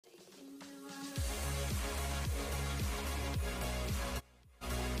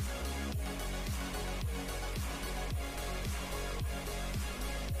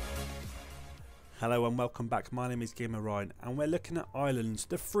Hello and welcome back. My name is Gamer Ryan and we're looking at Islands,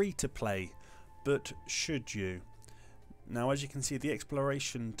 the free to play, but should you? Now, as you can see, the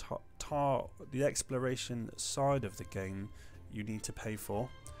exploration side of the game you need to pay for,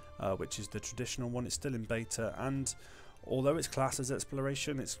 which is the traditional one. It's still in beta, and although it's classed as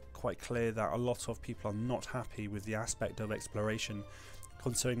exploration, it's quite clear that a lot of people are not happy with the aspect of exploration,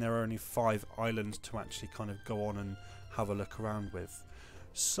 considering there are only 5 islands to actually kind of go on and have a look around with.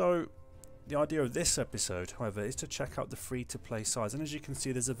 So the idea of this episode, however, is to check out the free-to-play sides, and as you can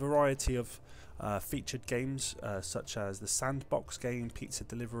see, there's a variety of featured games such as the Sandbox game, Pizza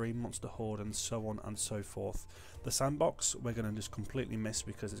Delivery, Monster Horde, and so on and so forth. The Sandbox we're going to just completely miss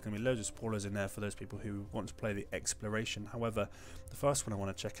because there's going to be loads of spoilers in there for those people who want to play the exploration. However, the first one I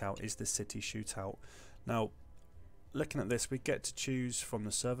want to check out is the City Shootout. Now, looking at this, we get to choose from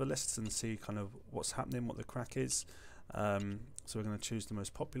the server lists and see kind of what's happening, what the crack is. So we're going to choose the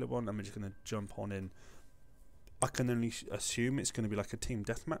most popular one and we're just going to jump on in. I can only assume it's going to be like a team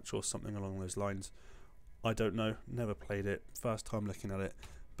deathmatch or something along those lines. I don't know, never played it, first time looking at it,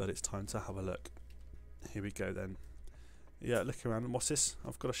 but it's time to have a look. Here we go then. Yeah, look around. What's this?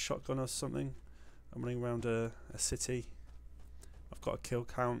 I've got a shotgun or something. I'm running around a city. I've got a kill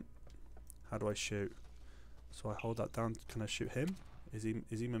count. How do I shoot? So I hold that down. Can I shoot him? Is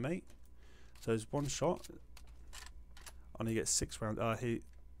he my mate? So there's one shot. I only get 6 rounds.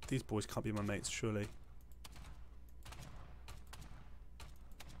 These boys can't be my mates, surely.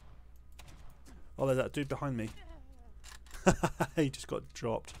 Oh, there's that dude behind me. He just got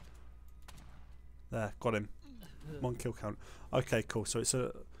dropped. There, got him. 1 kill count. Okay, cool. So it's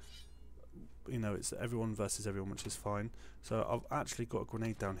it's everyone versus everyone, which is fine. So I've actually got a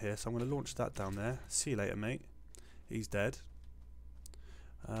grenade down here, so I'm going to launch that down there. See you later, mate. He's dead.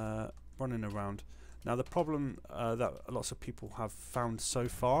 Running around. Now the problem that lots of people have found so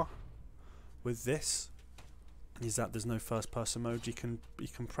far with this is that there's no first person mode. You can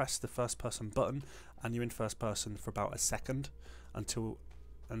press the first person button and you're in first person for about a second until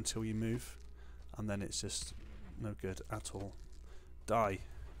you move, and then it's just no good at all. Die.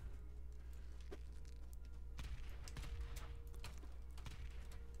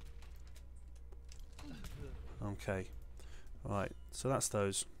 Okay. Right, so that's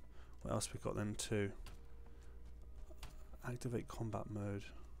those. What else we got then too? Activate combat mode.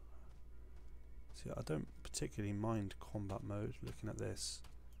 See, I don't particularly mind combat mode looking at this.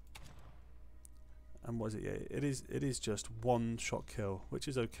 And what is it? Yeah, it is just 1 shot kill, which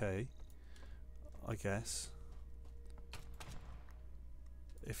is okay, I guess.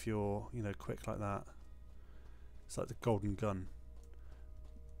 If you're, quick like that. It's like the golden gun.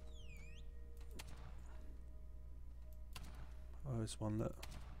 Oh, there's one that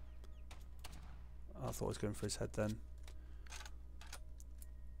I thought I was going for his head then.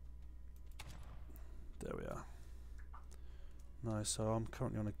 There we are. Nice, so I'm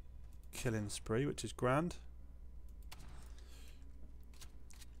currently on a killing spree, which is grand.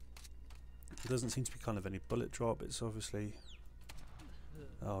 There doesn't seem to be kind of any bullet drop. It's obviously...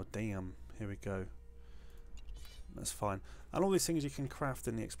 Oh, damn. Here we go. That's fine. And all these things you can craft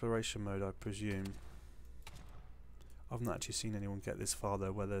in the exploration mode, I presume. I've not actually seen anyone get this far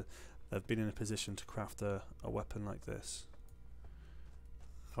though, whether they've been in a position to craft a weapon like this.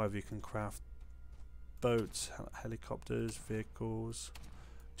 However, you can craft boats, helicopters, vehicles.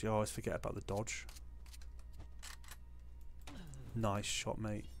 Gee, I always forget about the dodge. Nice shot,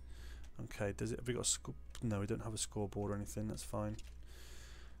 mate. Okay, have we got a score? No, we don't have a scoreboard or anything, that's fine.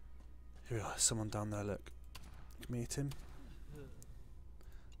 Here we are, someone down there, look. Can we hit him?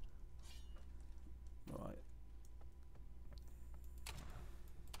 Right.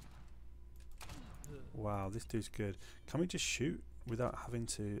 Wow, this dude's good. Can we just shoot without having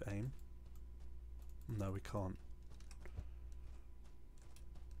to aim? No, we can't.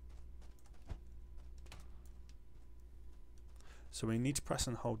 So we need to press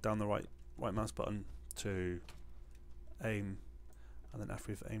and hold down the right mouse button to aim, and then after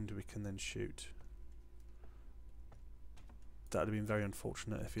we've aimed we can then shoot. That would have been very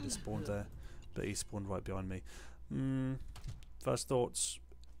unfortunate if he'd have spawned there, but he spawned right behind me. First thoughts,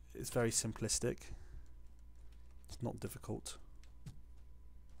 it's very simplistic. It's not difficult.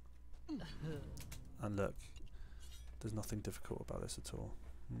 And look, there's nothing difficult about this at all.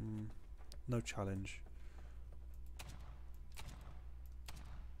 No challenge.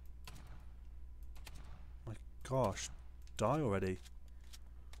 My gosh, die already.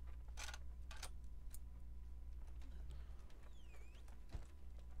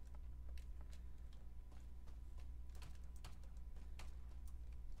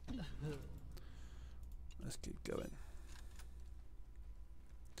 Let's keep going.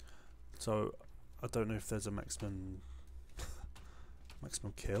 So I don't know if there's a maximum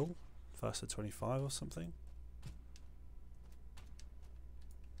kill, first to 25 or something.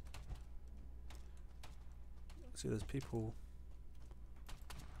 See, there's people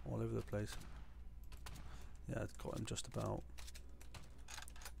all over the place. Yeah, I've got him just about.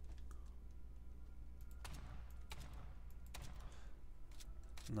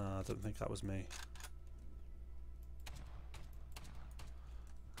 Nah, I don't think that was me.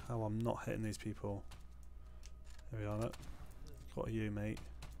 How I'm not hitting these people. Here we are, look. Got you, mate.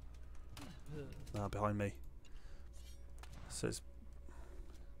 Nah, behind me. So it's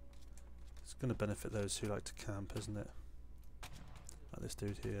going to benefit those who like to camp, isn't it? Like this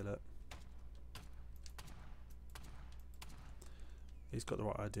dude here, look. He's got the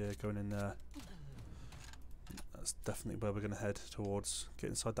right idea going in there. That's definitely where we're going to head towards. Get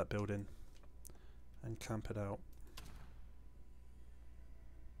inside that building and camp it out.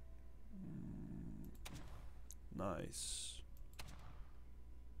 Nice.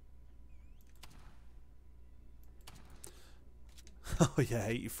 Oh yeah,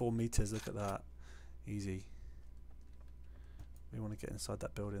 84 meters, look at that. Easy. We want to get inside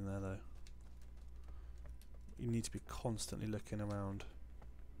that building there though. You need to be constantly looking around.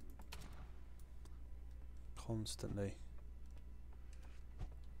 Constantly.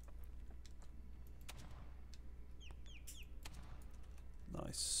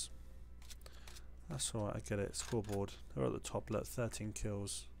 Nice. That's alright, I get it. Scoreboard. They're at the top, look, 13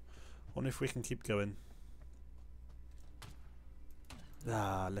 kills. Wonder if we can keep going.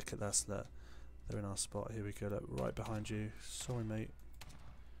 Ah, look at that, look. They're in our spot. Here we go, look, right behind you. Sorry, mate.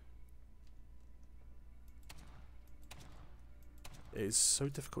 It is so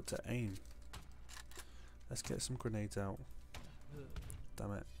difficult to aim. Let's get some grenades out.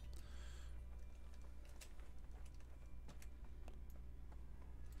 Damn it.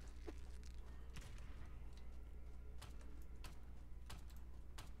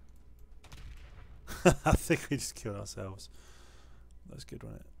 I think we just killed ourselves. That was good,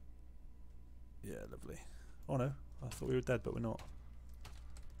 wasn't it? Yeah, lovely. Oh no, I thought we were dead, but we're not.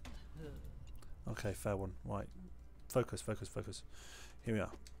 Okay, fair one. Right. Focus, focus, focus. Here we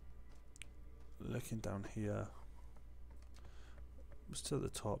are. Looking down here. We're still at the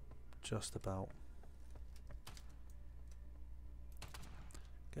top, just about.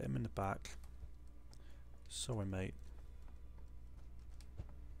 Get him in the back. Sorry, mate.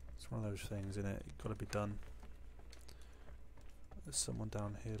 It's one of those things, isn't it? You've got to be done. There's someone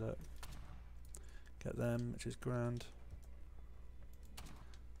down here, look. Get them, which is grand.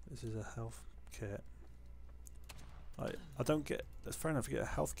 This is a health kit. I don't get. That's fair enough. You get a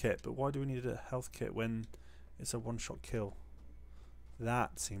health kit, but why do we need a health kit when it's a one-shot kill?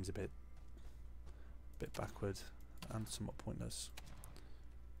 That seems a bit backward and somewhat pointless.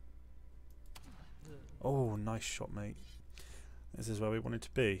 Oh, nice shot, mate. This is where we wanted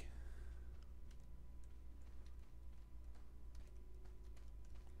to be.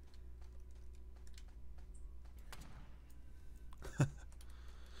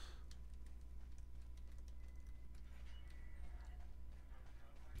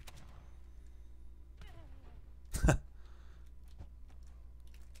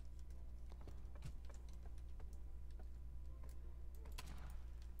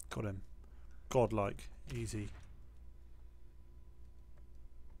 Got him. Godlike. Easy.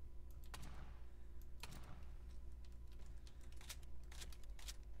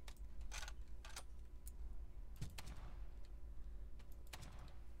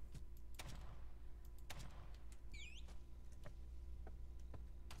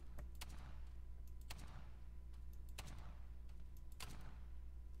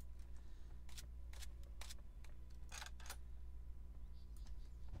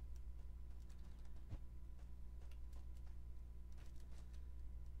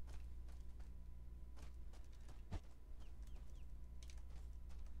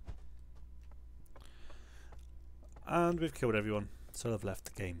 And we've killed everyone, so I've left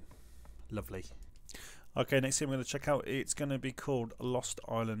the game. Lovely. Okay, next thing I'm going to check out, it's going to be called Lost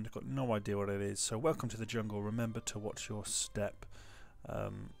Island. I've got no idea what it is, so welcome to the jungle. Remember to watch your step.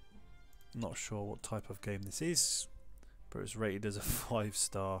 Not sure what type of game this is, but it's rated as a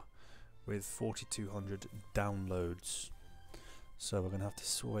 5-star with 4,200 downloads. So we're going to have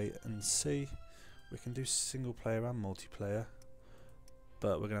to wait and see. We can do single player and multiplayer,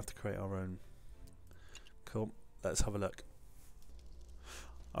 but we're going to have to create our own. Cool. Let's have a look.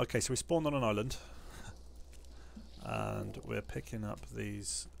 Okay, so we spawned on an island and we're picking up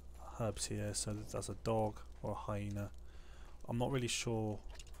these herbs here. So that's a dog or a hyena. I'm not really sure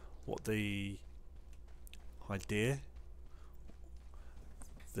what the idea,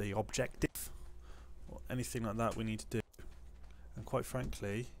 the objective or anything like that we need to do. And quite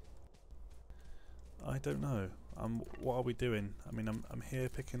frankly, I don't know. What are we doing? I mean, I'm here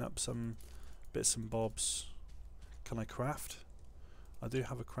picking up some bits and bobs. Can I craft? I do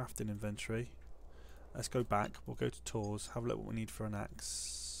have a crafting inventory. Let's go back. We'll go to tools. Have a look what we need for an axe.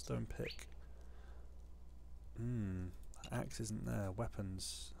 Stone pick. Axe isn't there.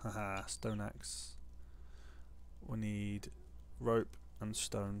 Weapons. Haha. Stone axe. We need rope and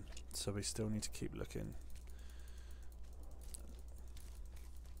stone. So we still need to keep looking.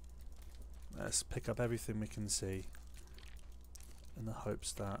 Let's pick up everything we can see in the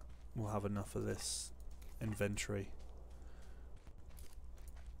hopes that we'll have enough of this inventory.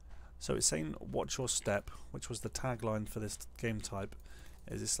 So it's saying watch your step, which was the tagline for this game type.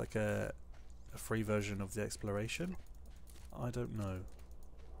 Is this like a free version of the exploration? I don't know.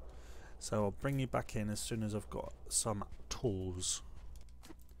 So I'll bring you back in as soon as I've got some tools.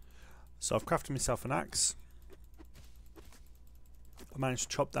 So I've crafted myself an axe. I managed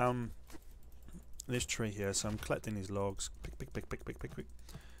to chop down this tree here, so I'm collecting these logs. Pick.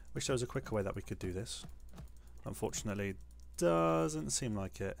 Wish there was a quicker way that we could do this. Unfortunately, doesn't seem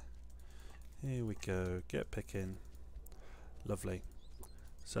like it. Here we go. Get picking. Lovely.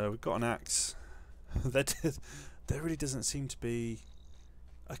 So we've got an axe. There really doesn't seem to be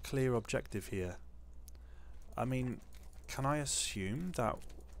a clear objective here. I mean, can I assume that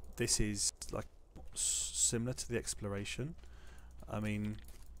this is like similar to the exploration? I mean,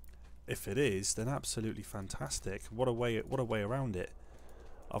 if it is, then absolutely fantastic. What a way around it.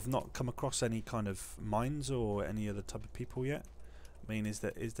 I've not come across any kind of mines or any other type of people yet. I mean, is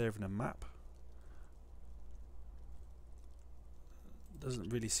there even a map? Doesn't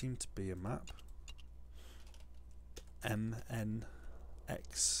really seem to be a map. M, N,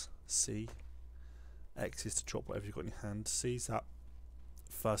 X, C. X is to drop whatever you've got in your hand. C is that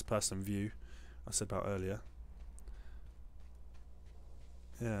first person view I said about earlier.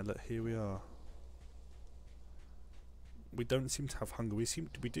 Yeah, look, here we are. We don't seem to have hunger. We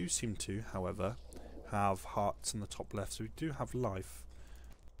do seem to, however, have hearts on the top left, so we do have life.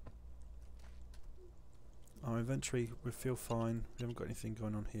 Our inventory, we feel fine. We haven't got anything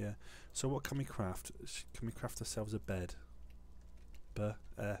going on here. So what can we craft? Can we craft ourselves a bed? Bed.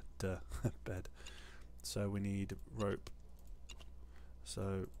 So we need rope.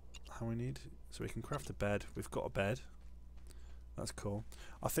 So how we need? So we can craft a bed. We've got a bed. That's cool.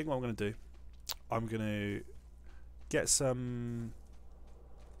 I think what I'm going to do, I'm going to get some.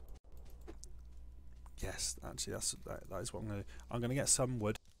 Yes, actually, that is what I'm going to do. I'm going to get some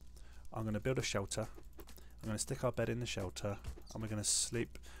wood. I'm going to build a shelter. I'm going to stick our bed in the shelter, and we're going to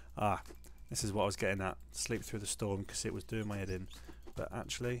sleep. This is what I was getting at. Sleep through the storm because it was doing my head in. But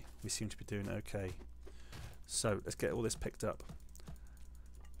actually, we seem to be doing okay. So let's get all this picked up.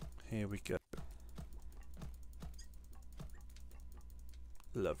 Here we go.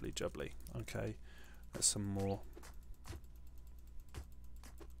 Lovely jubbly. Okay, there's some more.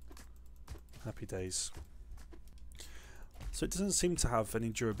 Happy days. So it doesn't seem to have any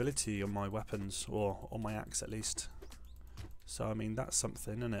durability on my weapons, or on my axe at least. So I mean, that's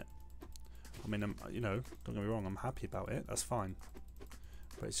something, isn't it? I mean, you know, don't get me wrong, I'm happy about it, that's fine.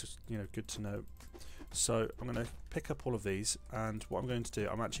 But it's just, you know, good to know. So I'm going to pick up all of these, and what I'm going to do,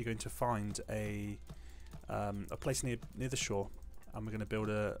 I'm actually going to find a place near the shore, and we're going to build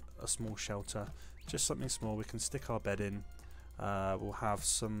a small shelter, just something small. We can stick our bed in. We'll have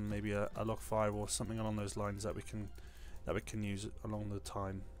some, maybe a log fire or something along those lines that we can use along the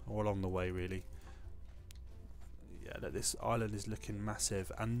time, or along the way, really. Yeah, this island is looking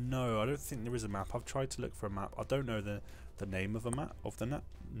massive, and no, I don't think there is a map. I've tried to look for a map. I don't know the name of a map, of the nap.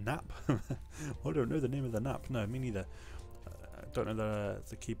 I don't know the name of the nap. No, me neither. I don't know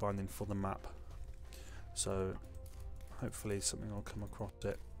the key binding for the map. So hopefully something will come across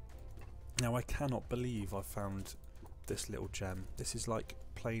it. Now I cannot believe I found this little gem. This is like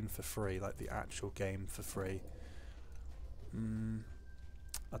playing for free, like the actual game for free.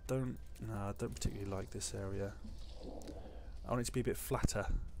 I don't particularly like this area. I want it to be a bit flatter,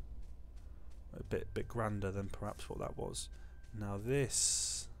 a bit grander than perhaps what that was. Now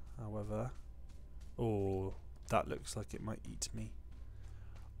this, however, oh, that looks like it might eat me.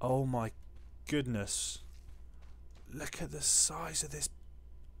 Oh my goodness! Look at the size of this.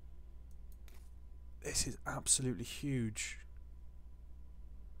 This is absolutely huge.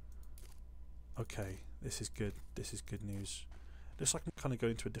 Okay, this is good. This is good news. Looks like I'm kind of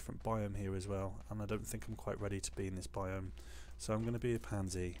going to a different biome here as well, and I don't think I'm quite ready to be in this biome. So I'm going to be a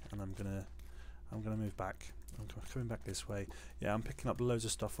pansy, and I'm gonna move back. I'm coming back this way. Yeah, I'm picking up loads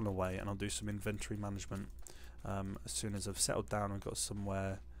of stuff on the way, and I'll do some inventory management as soon as I've settled down and got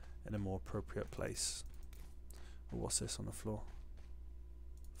somewhere in a more appropriate place. Oh, what's this on the floor?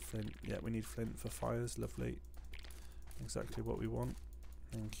 Flint. Yeah, we need flint for fires. Lovely. Exactly what we want.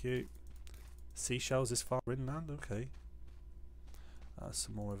 Thank you. Seashells this far inland. Okay.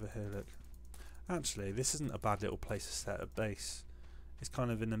 Some more over here, look. Actually, this isn't a bad little place to set a base. It's kind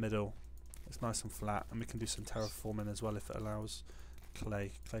of in the middle. It's nice and flat, and we can do some terraforming as well if it allows.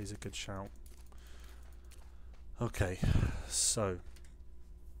 Clay. Clay's a good shout. Okay, so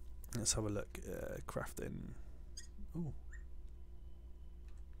let's have a look. Crafting. Ooh.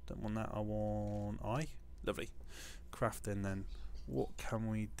 Don't want that. I want Lovely. Crafting then. What can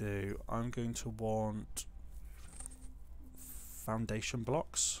we do? I'm going to want foundation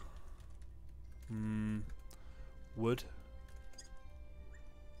blocks. Wood.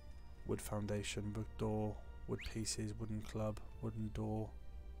 Wood foundation, wood door, wood pieces, wooden club, wooden door.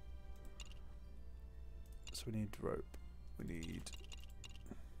 So we need rope. We need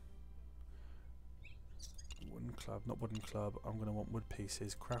wooden club, not wooden club. I'm going to want wood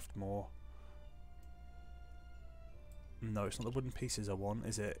pieces. Craft more. No, it's not the wooden pieces I want,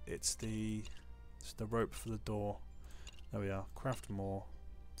 is it? It's the rope for the door. There we are. Craft more.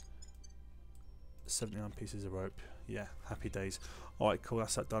 79 pieces of rope. Yeah, happy days. Alright, cool,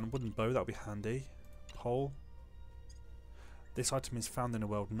 that's that done. Wooden bow, that'll be handy. Pole. This item is found in the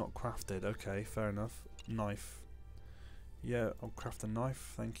world, not crafted. Okay, fair enough. Knife. Yeah, I'll craft a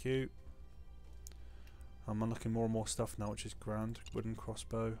knife, thank you. I'm unlocking more and more stuff now, which is grand. Wooden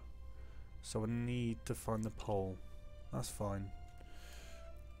crossbow. So I need to find the pole. That's fine.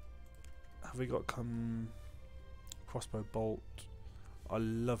 Have we got crossbow bolt? I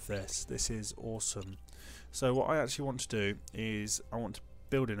love this. This is awesome. So what I actually want to do is I want to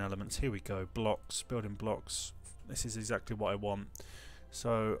build in elements. Here we go. Blocks. Building blocks. This is exactly what I want.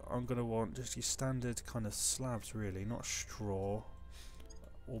 So I'm going to want just your standard kind of slabs really, not straw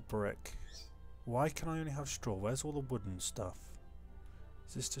or brick. Why can I only have straw? Where's all the wooden stuff?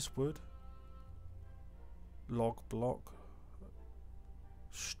 Is this just wood? Log block.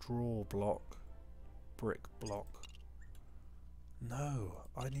 Straw block. Brick block. No,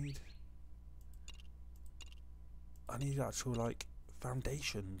 I need actual like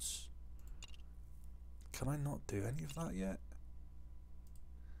foundations. Can I not do any of that yet?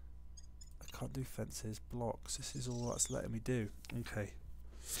 I can't do fences, blocks. This is all that's letting me do. Okay.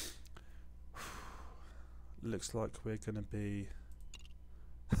 Looks like we're gonna be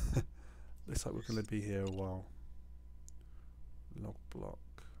looks like we're gonna be here a while. Log block.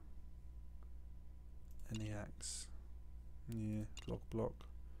 Any axe. Yeah, log block.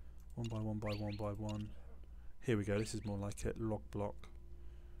 1 by 1 by 1 by 1. Here we go, this is more like it. Log block.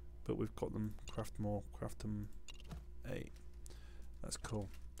 But we've got them. Craft more. Craft them 8. That's cool.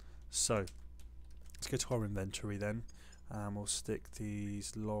 So, let's go to our inventory then. And we'll stick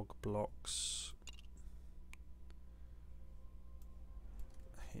these log blocks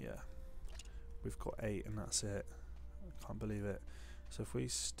here. We've got 8 and that's it. I can't believe it. So if we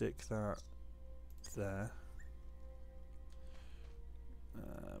stick that there.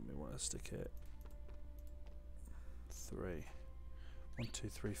 We want to stick it 3. 1, 2,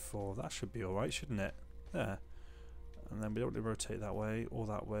 3, 4. That should be alright, shouldn't it? There. And then we don't want to rotate that way or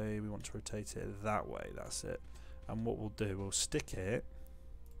that way. We want to rotate it that way. That's it. And what we'll do, we'll stick it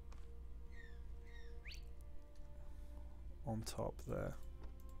on top there.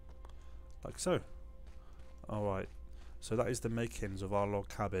 Like so. Alright. So that is the makings of our log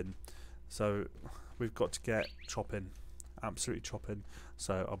cabin. So we've got to get chopping. Absolutely chopping.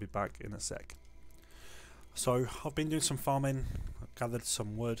 So I'll be back in a sec. So I've been doing some farming. I've gathered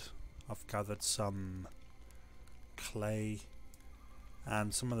some wood. I've gathered some clay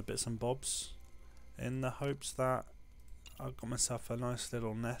and some other bits and bobs in the hopes that I've got myself a nice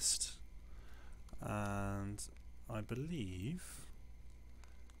little nest, and I believe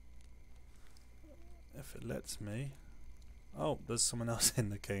if it lets me, oh, there's someone else in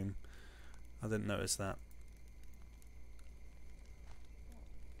the game. I didn't notice that.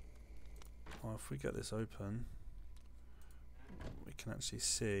 Well, if we get this open, we can actually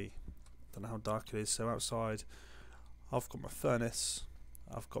see. Don't know how dark it is. So outside, I've got my furnace,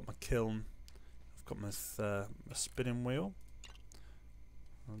 I've got my kiln, I've got my spinning wheel,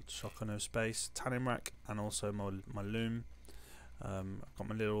 chocker no space, tanning rack, and also my loom. I've got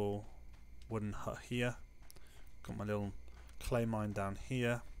my little wooden hut here, got my little clay mine down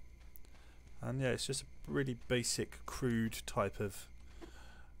here, and yeah, it's just a really basic, crude type of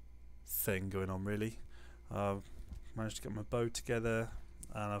thing going on really. I've managed to get my bow together,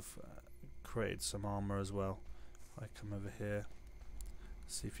 and I've created some armour as well. If I come over here,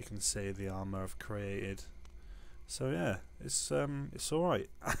 see if you can see the armour I've created. So yeah, it's all right.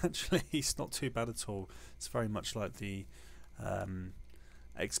 Actually, it's not too bad at all. It's very much like the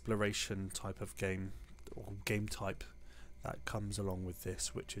exploration type of game or game type that comes along with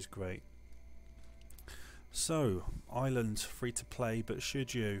this, which is great. So, Island, free to play, but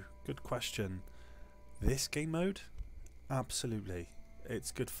should you? Good question. This game mode? Absolutely.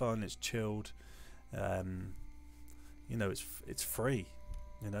 It's good fun, it's chilled. You know, it's free.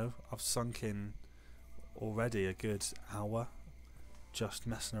 You know, I've sunk in already a good hour just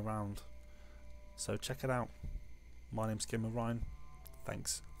messing around. So check it out. My name's Gamer Ryan.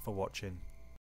 Thanks for watching.